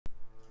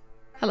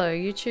Hello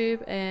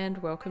YouTube and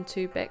welcome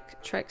to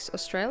Treks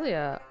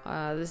Australia.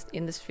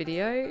 In this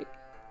video,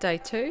 day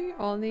 2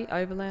 on the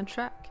Overland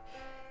track.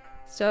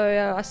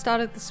 So I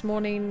started this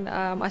morning.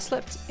 I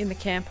slept in the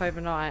camp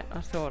overnight.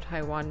 I thought,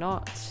 hey, why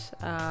not?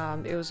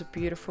 It was a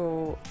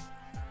beautiful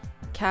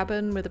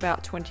cabin with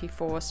about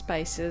 24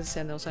 spaces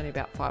and there was only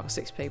about 5 or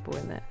 6 people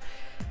in there.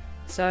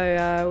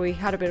 So we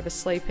had a bit of a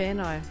sleep in.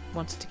 I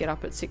wanted to get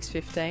up at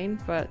 6:15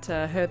 but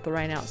heard the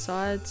rain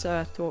outside, so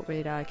I thought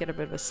we'd get a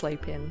bit of a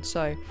sleep in.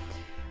 So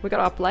we got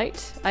up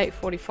late,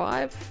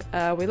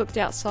 8:45. We looked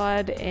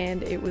outside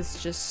and it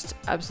was just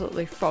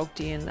absolutely fogged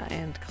in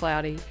and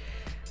cloudy.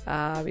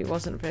 It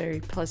wasn't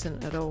very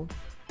pleasant at all.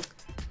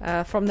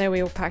 From there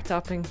we all packed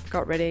up and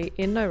got ready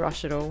in no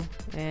rush at all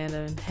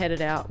and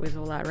headed out with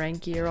all that rain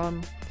gear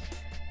on.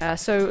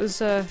 So it was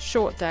a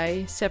short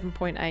day,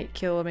 7.8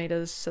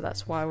 kilometers, so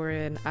that's why we're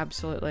in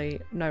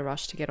absolutely no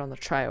rush to get on the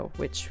trail,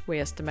 which we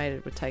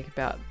estimated would take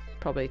about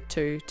probably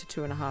 2 to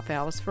 2.5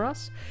 hours for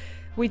us.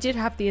 We did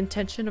have the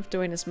intention of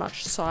doing as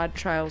much side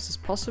trails as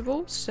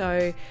possible,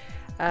 so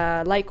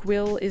Lake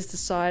Will is the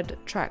side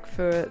track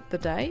for the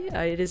day.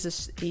 It is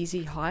an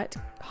easy hike,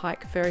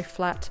 very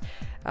flat.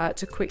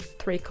 It's a quick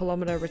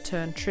 3-kilometer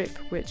return trip,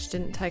 which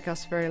didn't take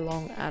us very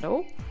long at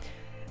all.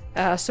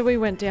 So we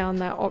went down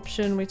that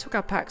option. We took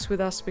our packs with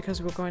us because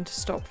we were going to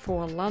stop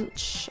for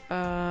lunch.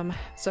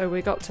 So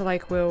we got to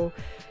Lake Will,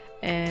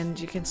 and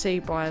you can see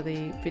by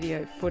the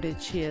video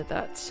footage here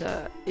that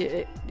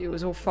it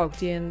was all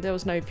fogged in. There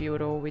was no view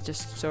at all. We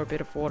just saw a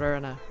bit of water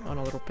on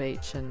a little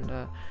beach, and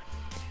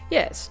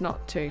yeah, it's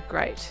not too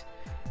great.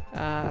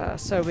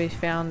 So we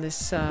found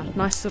this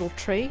nice little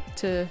tree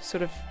to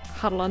sort of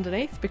huddle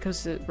underneath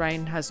because the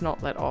rain has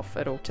not let off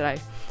at all today.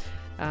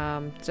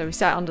 So we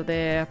sat under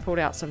there, pulled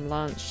out some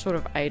lunch, sort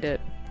of ate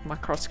it. My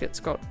crosscuts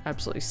got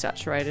absolutely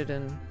saturated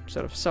and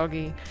sort of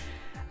soggy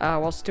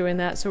whilst doing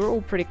that, so we're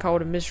all pretty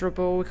cold and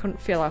miserable. We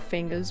couldn't feel our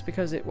fingers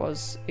because it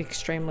was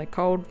extremely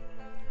cold,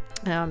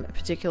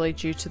 particularly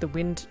due to the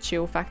wind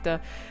chill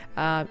factor.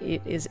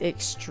 It is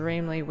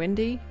extremely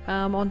windy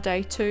on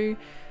day 2.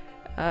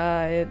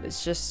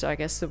 It's just, I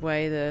guess, the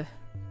way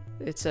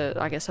it's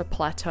a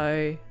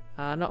plateau,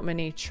 not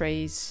many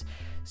trees,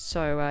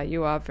 so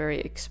you are very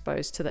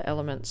exposed to the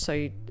elements.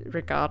 So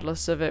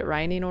regardless of it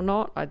raining or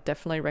not, I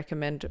definitely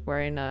recommend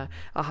wearing a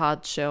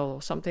hard shell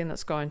or something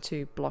that's going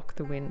to block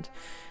the wind.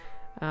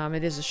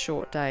 It is a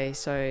short day,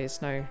 so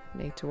there's no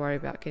need to worry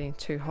about getting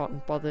too hot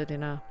and bothered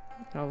in a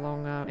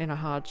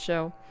hard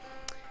shell.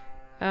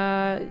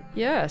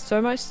 Yeah,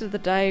 so most of the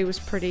day was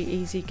pretty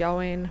easy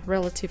going,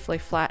 relatively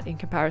flat in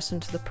comparison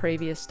to the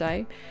previous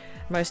day.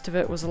 Most of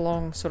it was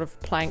along sort of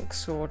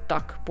planks or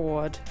duck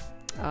board,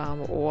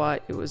 or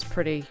it was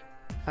pretty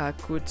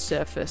good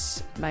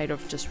surface made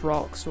of just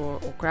rocks or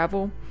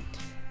gravel.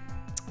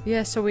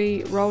 Yeah, so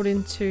we rolled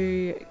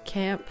into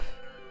camp.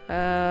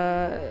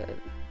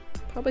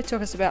 Probably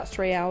took us about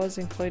 3 hours,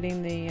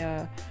 including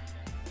the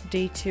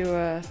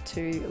detour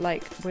to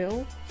Lake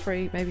Will,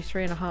 maybe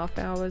 3.5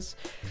 hours.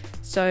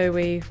 So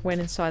we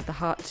went inside the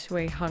hut,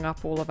 we hung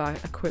up all of our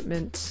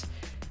equipment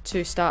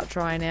to start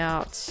drying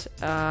out,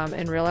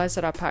 and realized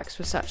that our packs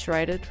were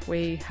saturated.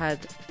 We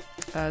had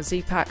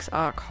Zpacks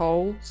Arc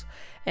holes,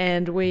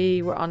 and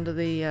we were under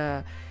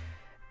the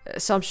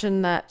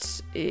assumption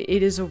that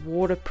it is a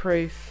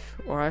waterproof,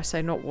 or I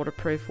say not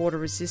waterproof, water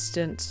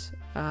resistant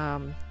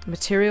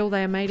material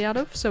they are made out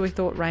of. So we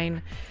thought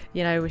rain,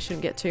 we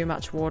shouldn't get too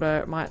much water,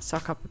 it might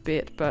suck up a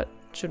bit but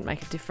shouldn't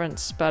make a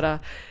difference.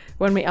 But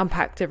when we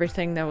unpacked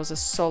everything, there was a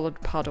solid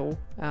puddle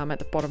at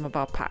the bottom of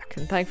our pack,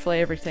 and thankfully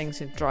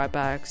everything's in dry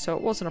bags, so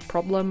it wasn't a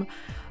problem.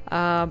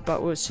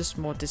 But was just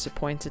more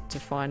disappointed to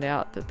find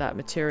out that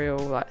material,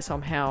 like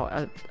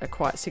somehow a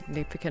quite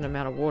significant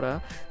amount of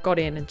water got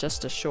in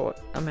just a short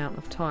amount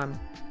of time.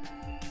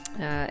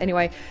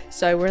 Anyway,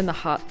 so we're in the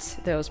hut.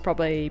 There was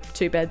probably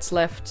 2 beds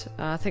left.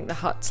 I think the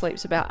hut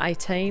sleeps about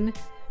 18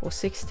 or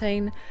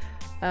 16.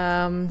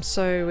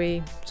 So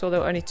we saw there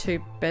were only 2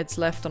 beds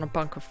left on a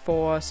bunk of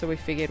 4, so we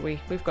figured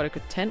we've got a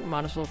good tent,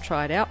 might as well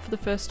try it out for the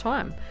first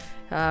time.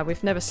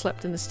 We've never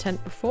slept in this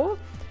tent before.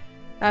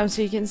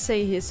 So you can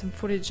see here's some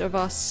footage of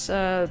us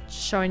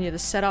showing you the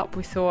setup.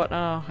 We thought,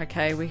 oh,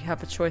 okay, we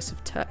have a choice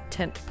of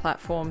tent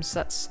platforms.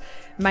 That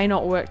may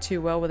not work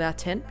too well with our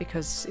tent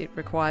because it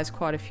requires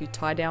quite a few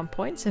tie down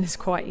points and is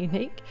quite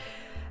unique.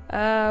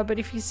 But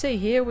if you see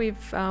here,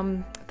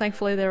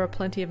 thankfully there are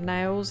plenty of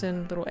nails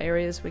and little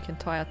areas we can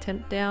tie our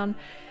tent down,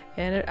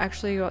 and it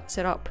actually got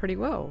set up pretty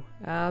well.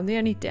 The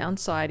only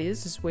downside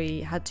is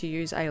we had to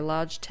use a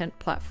large tent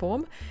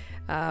platform,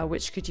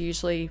 which could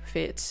usually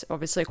fit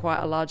obviously quite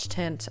a large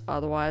tent,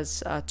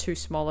 otherwise 2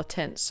 smaller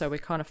tents, so we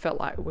kind of felt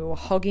like we were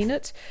hogging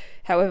it.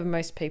 However,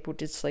 most people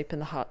did sleep in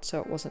the hut, so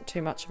it wasn't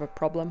too much of a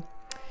problem.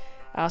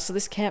 So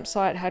this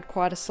campsite had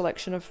quite a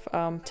selection of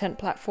tent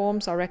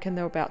platforms. I reckon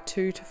there were about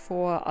 2 to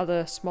 4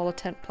 other smaller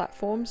tent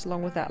platforms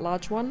along with that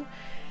large one.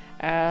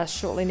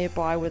 Shortly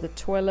nearby were the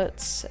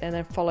toilets, and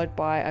then followed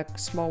by a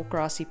small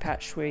grassy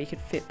patch where you could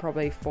fit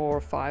probably 4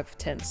 or 5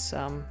 tents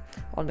on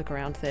the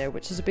ground there,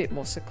 which is a bit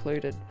more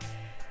secluded.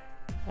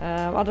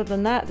 Other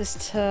than that,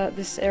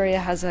 this area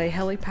has a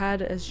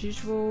helipad as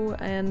usual,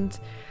 and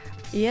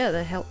yeah,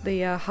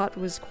 the hut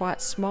was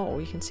quite small.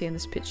 You can see in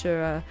this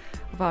picture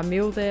of our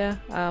meal there.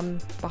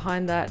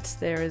 Behind that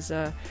there is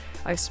a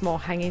small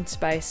hanging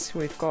space.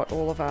 We've got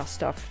all of our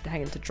stuff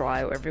hanging to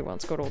dry, or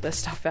everyone's got all their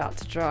stuff out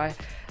to dry.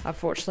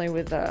 Unfortunately,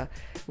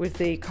 with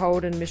the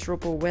cold and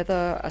miserable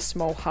weather, a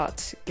small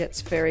hut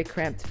gets very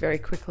cramped very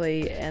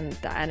quickly, and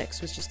the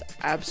annex was just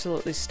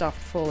absolutely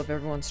stuffed full of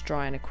everyone's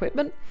drying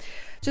equipment.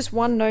 Just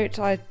one note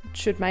I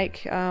should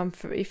make,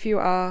 if you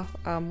are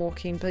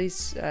walking,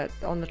 please,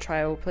 on the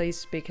trail,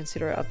 please be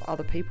considerate of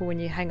other people when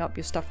you hang up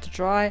your stuff to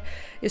dry.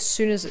 As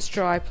soon as it's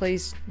dry,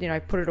 please,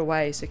 put it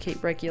away. So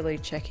keep regularly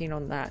checking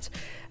on that,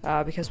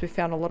 because we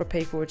found a lot of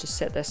people would just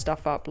set their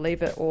stuff up,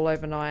 leave it all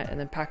overnight, and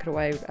then pack it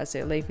away as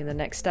they're leaving the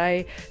next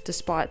day,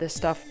 despite their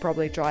stuff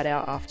probably dried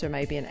out after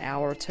maybe an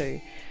hour or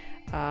two.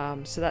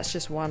 So that's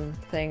just one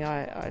thing,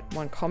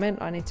 one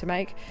comment I need to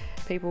make.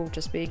 People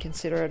just be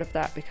considerate of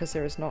that, because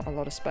there is not a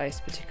lot of space,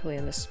 particularly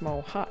in this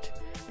small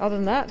hut. Other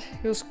than that,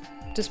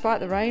 despite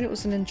the rain, it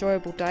was an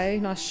enjoyable day,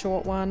 nice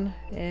short one,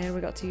 and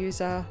we got to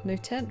use our new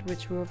tent,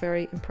 which we were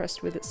very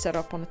impressed with. It's set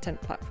up on a tent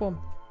platform.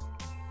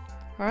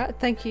 Alright,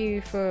 thank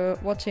you for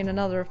watching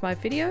another of my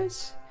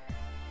videos.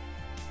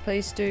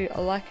 Please do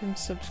like and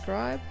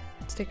subscribe.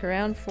 Stick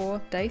around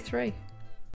for day 3.